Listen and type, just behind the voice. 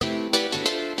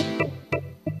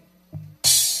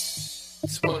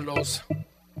of those,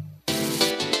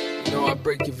 you know, I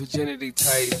break your virginity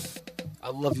type, I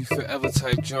love you forever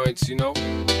type joints, you know?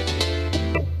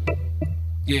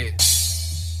 Yeah.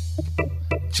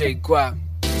 JGwop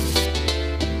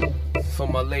for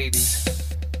my ladies.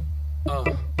 You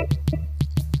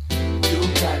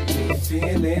got me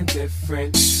feeling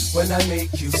different when I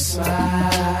make you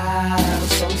smile.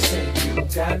 Some say you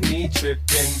got me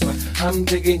tripping, but I'm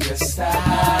digging your style.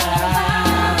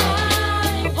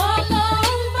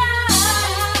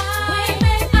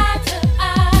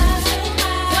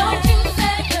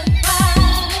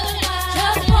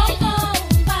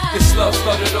 This love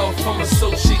started off from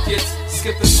associates,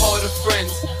 skipping part of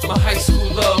friends, my high school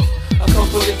love. A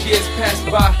couple of years passed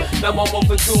by, now I'm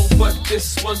overdue, but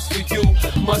this one's for you.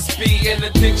 Must be an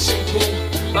addiction, boo.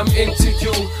 I'm into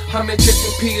you, I'm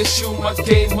injecting PSU. My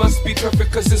game must be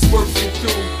perfect cause it's working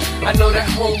through. I know that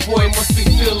homeboy must be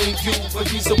feeling you, but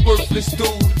he's a worthless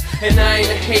dude. And I ain't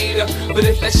a hater, but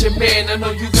if that's your man, I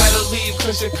know you gotta leave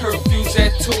cause your curfew's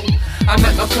at 2. I'm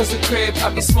at my cousin's crib, I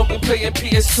be smoking, playing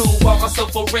PS2 while my cell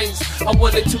phone rings. I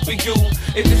want it to be you.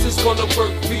 If this is gonna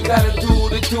work, we gotta do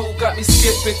the do. Got me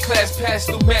skipping class, past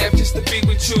through math just to be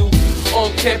with you.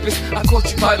 On campus, I caught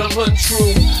you by the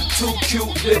lunchroom. Too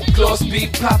cute, lip gloss be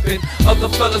popping. Other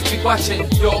fellas be watching.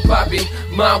 Yo, Bobby,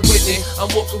 my Whitney. I'm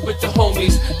walking with the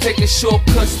homies, taking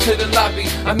shortcuts to the lobby.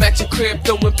 I'm at your crib,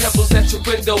 throwing pebbles at your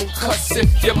window. Cuss if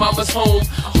your mama's home.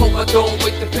 I hope I don't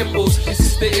wake the pimples. Your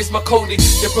sister is my Cody,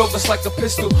 your brother's like a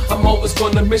pistol. I'm always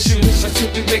gonna miss you until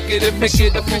we make it a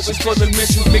mission. I'm always gonna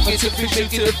miss you. Make it till we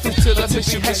make it a fit till I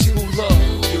miss you. Miss you, love.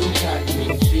 You got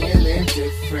me feeling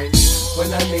different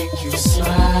when I make you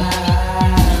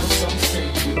smile. Some say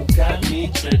you got me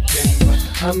tripping, but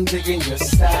I'm digging your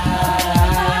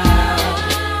style.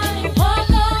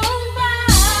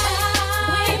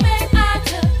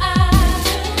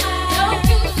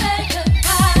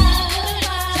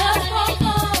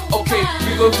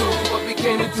 Go do what we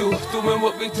came to do, doing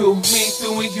what we do, me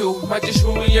doing you, might just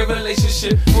ruin your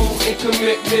relationship. Rule and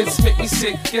commitments make me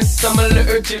sick, yes I'm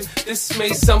allergic, this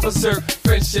may sound berserk.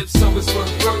 Friendships always work,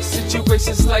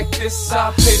 situations like this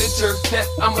I play the jerk. That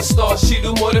I'm a star, she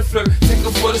do more than flirt. Take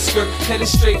off for the skirt, headed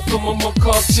straight from my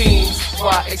McCall jeans.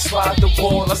 YXY the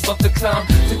wall, I start to climb.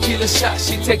 Tequila shot,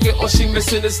 she take it or she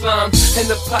missing this lime. And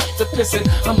the pot to pissing,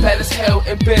 I'm bad as hell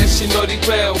in bed, she know the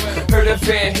well. Heard a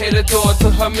van, hit the door to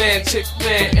her man, chick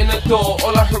man in the door.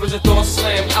 All I heard was a door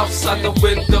slam outside the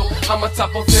window. I'm a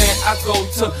top of fan, I go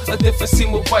to a different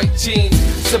scene with white jeans.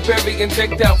 Siberian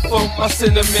decked out for my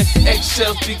cinnamon.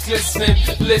 Eggshells be glistening,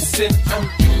 listen,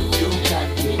 you got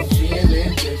me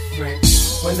feeling different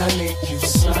when I make you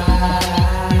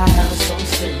smile. Some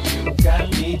say you got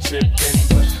me tripping,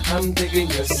 but I'm digging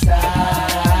your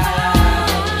style.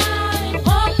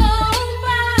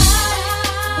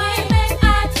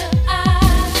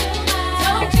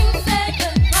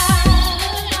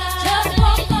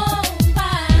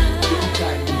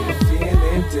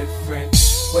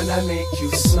 When I make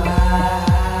you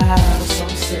smile, some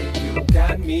say you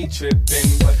got me tripping,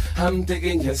 but I'm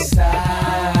digging your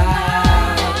style.